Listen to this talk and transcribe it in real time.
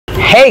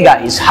Hey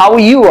guys, how are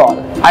you all?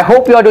 I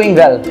hope you are doing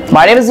well.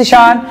 My name is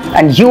Ishan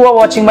and you are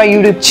watching my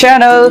YouTube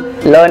channel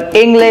Learn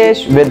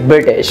English with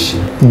British.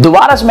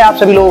 दोबारा से मैं आप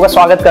सभी लोगों का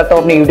स्वागत करता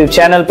हूं अपने YouTube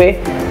चैनल पे।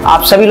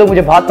 आप सभी लोग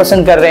मुझे बहुत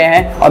पसंद कर रहे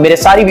हैं और मेरे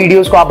सारी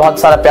वीडियोस को आप बहुत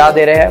सारा प्यार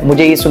दे रहे हैं।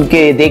 मुझे ये सुन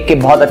के देख के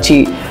बहुत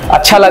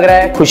अच्छा लग रहा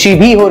है, खुशी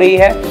भी हो रही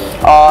है।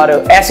 और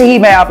ऐसे ही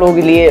मैं आप लोगों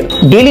के लिए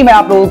डेली मैं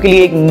आप लोगों के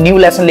लिए एक न्यू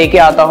लेसन लेके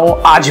आता हूँ।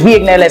 आज भी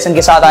एक नए लेसन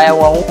के साथ आया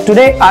हुआ हूँ।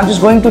 Today I am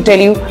just going to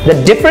tell you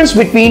the difference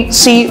between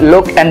C,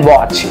 look and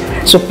watch.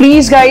 So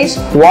please guys,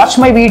 watch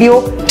my video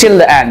till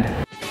the end.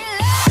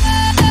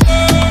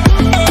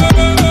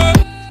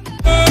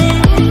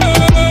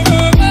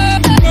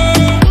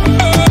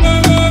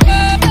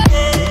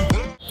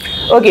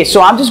 Okay,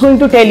 so I'm just going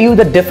to tell you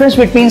the difference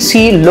between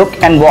see, look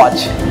and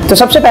watch. तो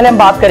सबसे पहले हम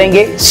बात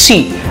करेंगे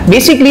see.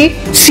 Basically,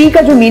 see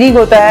का जो meaning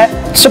होता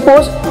है,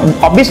 suppose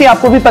obviously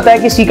आपको भी पता है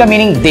कि see का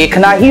मीनिंग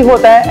देखना ही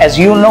होता है, as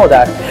you know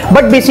that.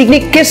 But basically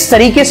किस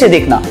तरीके से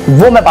देखना,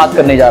 वो मैं बात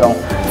करने जा रहा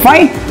हूँ।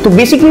 फाइन, तो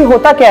बेसिकली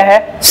होता क्या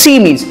है, सी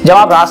मीन्स जब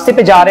आप रास्ते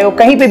पे जा रहे हो,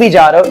 कहीं पे भी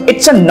जा रहे हो,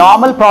 इट्स अ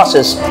नॉर्मल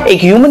प्रोसेस।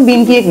 एक ह्यूमन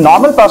बीइंग की एक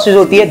नॉर्मल प्रोसेस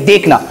होती है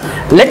देखना।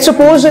 लेट्स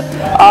सपोज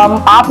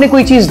आपने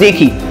कोई चीज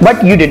देखी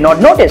but you did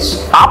not notice,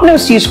 आपने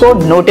उस चीज को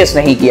नोटिस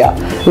नहीं किया।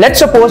 लेट्स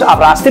सपोज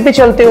आप रास्ते पे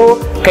चलते हो,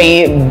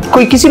 कहीं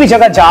कोई किसी भी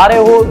जगह जा रहे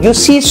हो, you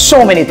see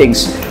so many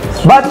things.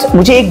 But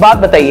मुझे एक बात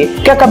बताइए,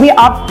 क्या कभी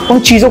आप उन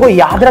चीजों को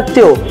याद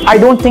रखते हो? I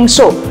don't think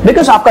so,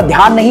 because आपका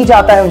ध्यान नहीं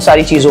जाता है उन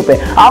सारी चीजों पे,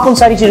 आप उन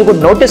सारी चीजों को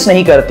नोटिस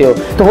नहीं करते हो।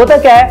 तो होता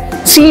क्या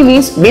है, सी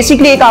मीन्स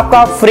बेसिकली एक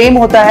आपका फ्रेम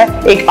होता है,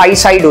 एक आई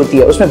साइड होती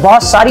है, उसमें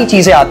बहुत सारी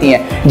चीजें आती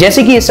हैं।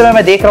 जैसे कि इस समय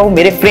मैं देख रहा हूं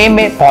मेरे फ्रेम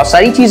में बहुत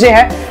सारी चीजें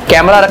हैं,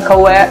 कैमरा रखा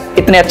हुआ है,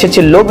 इतने अच्छे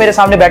अच्छे लोग मेरे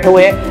सामने बैठे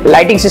हुए हैं,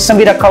 लाइटिंग सिस्टम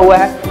भी रखा हुआ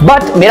है,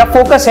 बट मेरा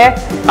फोकस है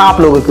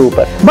आप लोगों के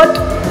ऊपर।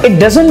 But it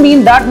doesn't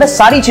mean that मैं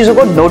सारी चीजों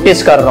को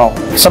नोटिस कर रहा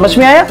हूं। समझ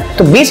में आया?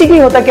 तो बेसिकली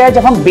होता क्या है,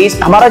 जब हम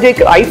हमारा जो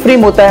एक आई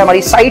फ्रेम होता है,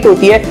 हमारी साइट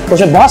होती है,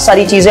 उसमें बहुत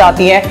सारी चीजें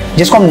आती हैं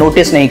जिसको हम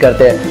नोटिस नहीं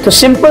करते हैं। तो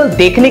सिंपल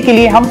देखने के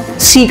लिए हम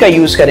सी का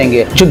यूज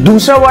करेंगे। जो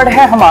दूसरा वर्ड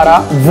है हमारा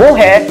वो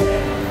है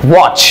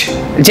वॉच।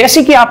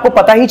 जैसे कि आपको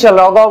पता ही चल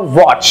रहा होगा,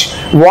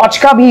 वॉच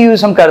का भी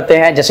यूज हम करते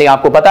हैं। जैसे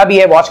आपको पता भी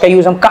है वॉच का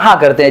यूज हम कहां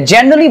करते हैं।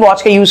 जनरली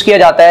वॉच का यूज किया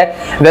जाता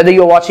है whether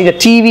you are watching a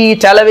TV,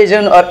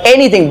 television और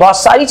एनीथिंग। बहुत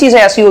सारी चीजें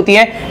ऐसी होती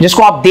हैं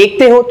जिसको आप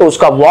देखते हो तो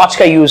उसका वॉच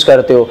का यूज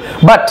करते हो।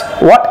 But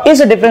what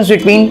is the difference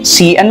between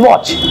C and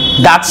watch?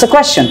 That's the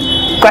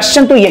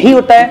question तो यही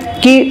होता है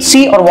कि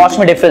सी और वॉच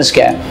में डिफरेंस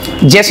क्या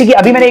है। जैसे कि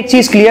अभी मैंने एक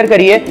चीज क्लियर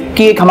करी है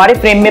कि एक हमारे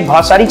फ्रेम में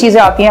बहुत सारी चीजें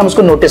आती हैं, हम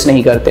उसको नोटिस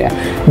नहीं करते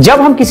हैं।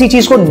 जब हम किसी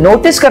चीज को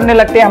नोटिस करने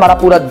लगते हैं, हमारा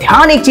पूरा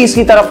ध्यान एक चीज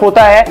की तरफ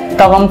होता है,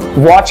 तब हम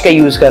वॉच का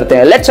यूज करते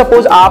हैं। लेट्स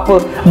सपोज आप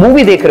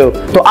मूवी देख रहे हो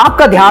तो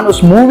आपका ध्यान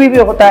उस मूवी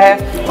पे होता है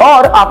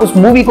और आप उस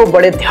मूवी को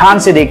बड़े ध्यान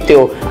से देखते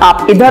हो,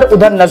 आप इधर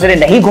उधर नजरें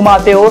नहीं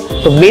घुमाते हो।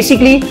 तो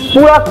बेसिकली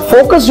पूरा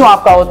फोकस जो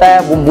आपका होता है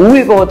वो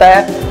मूवी पे होता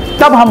है,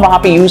 तब हम वहां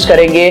पे यूज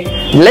करेंगे।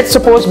 लेट्स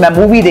सपोज मैं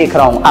मूवी देख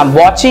रहा हूं, I am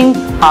watching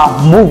a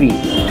movie.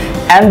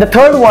 And the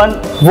third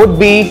one would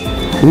be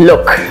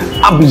look.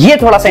 अब ये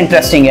थोड़ा सा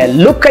इंटरेस्टिंग है,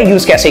 लुक का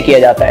यूज कैसे किया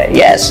जाता है।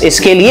 यस,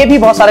 इसके लिए भी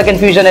बहुत सारा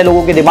कंफ्यूजन है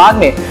लोगों के दिमाग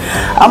में।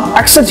 हम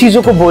अक्सर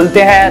चीजों को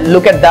बोलते हैं,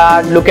 look at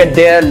that, look at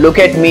there, look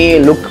at me,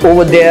 look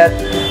over there.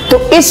 तो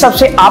इस सब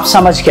से आप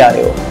समझ क्या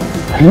रहे हो?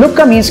 लुक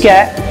का मीन्स क्या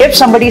है? If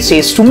somebody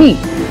says to me,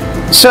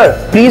 sir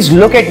please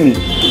look at me,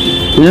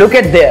 look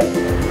at there,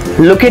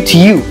 look at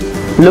you,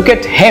 look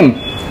at him,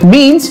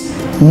 means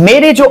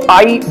मेरे जो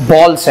आई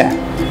बॉल्स हैं,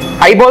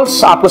 आई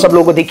बॉल्स आपको सब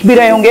लोगों को दिख भी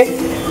रहे होंगे।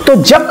 तो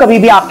जब कभी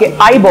भी आपके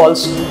आई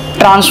बॉल्स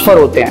ट्रांसफर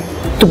होते हैं,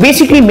 तो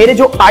बेसिकली मेरे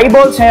जो आई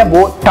बॉल्स हैं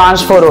वो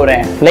ट्रांसफर हो रहे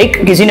हैं।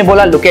 लाइक किसी ने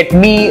बोला look at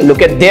me,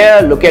 look at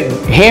there, look at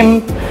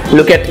him,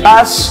 look at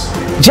us.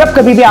 जब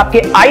कभी भी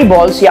आपके आई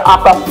बॉल्स या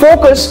आपका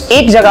फोकस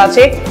एक जगह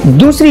से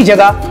दूसरी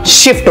जगह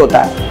शिफ्ट होता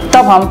है,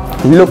 तब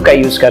हम लुक का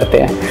यूज करते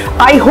हैं।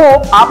 आई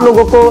होप आप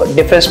लोगों को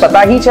डिफरेंस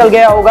पता ही चल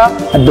गया होगा।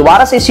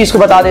 दोबारा से इस चीज को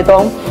बता देता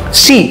हूं।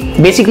 सी,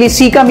 बेसिकली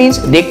सी का मीन्स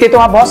देखते तो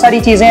आप बहुत सारी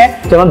चीजें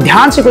हैं, जब हम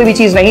ध्यान से कोई भी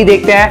चीज नहीं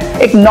देखते हैं,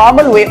 एक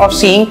नॉर्मल वे ऑफ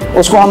सीइंग,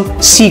 उसको हम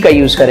सी का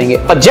यूज करेंगे।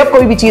 और जब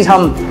कोई भी चीज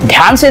हम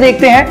ध्यान से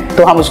देखते हैं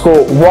तो हम उसको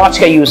वॉच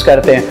का यूज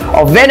करते हैं।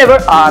 और when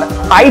ever R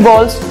I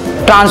balls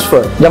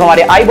transfer, जब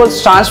हमारे आई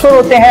बॉल्स ट्रांसफर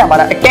होते हैं,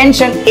 हमारा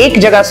अटेंशन एक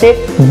जगह से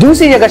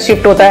दूसरी जगह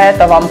शिफ्ट होता है,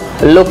 तब हम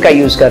लुक का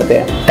यूज करते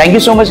हैं। Thank you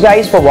so much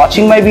guys for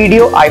watching my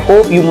video. I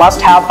hope you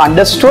must have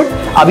understood.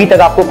 अभी तक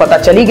आपको पता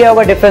चली गया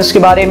होगा डिफरेंस के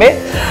बारे में।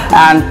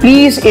 And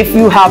please if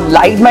you have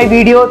like my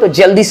video तो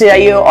जल्दी से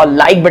आइए और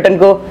लाइक बटन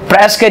को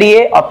प्रेस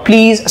करिए और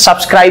प्लीज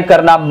सब्सक्राइब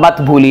करना मत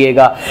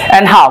भूलिएगा।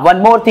 एंड हाँ,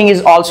 one more thing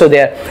is also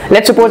there.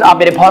 Let's suppose आप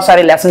मेरे बहुत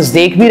सारे लेसन्स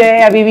देख भी रहे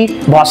हैं अभी भी,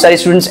 बहुत सारे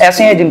स्टूडेंट्स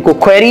ऐसे हैं जिनको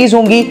क्वेरीज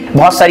होंगी,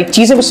 बहुत सारी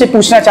चीजें मुझसे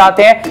पूछना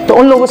चाहते हैं, तो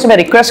उन लोगों से मैं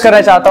रिक्वेस्ट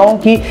करना चाहता हूं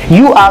कि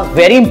you are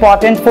very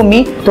important for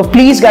me. तो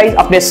प्लीज गाइज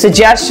अपने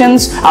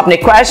सजेशंस, अपने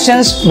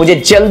क्वेश्चंस मुझे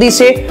जल्दी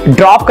से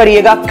ड्रॉप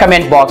करिएगा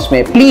कमेंट बॉक्स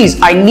में। Please,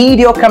 I need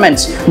your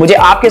comments. मुझे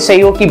आपके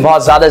सहयोग की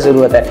बहुत ज्यादा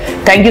जरूरत है।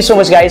 Thank you so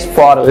much guys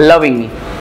for loving me.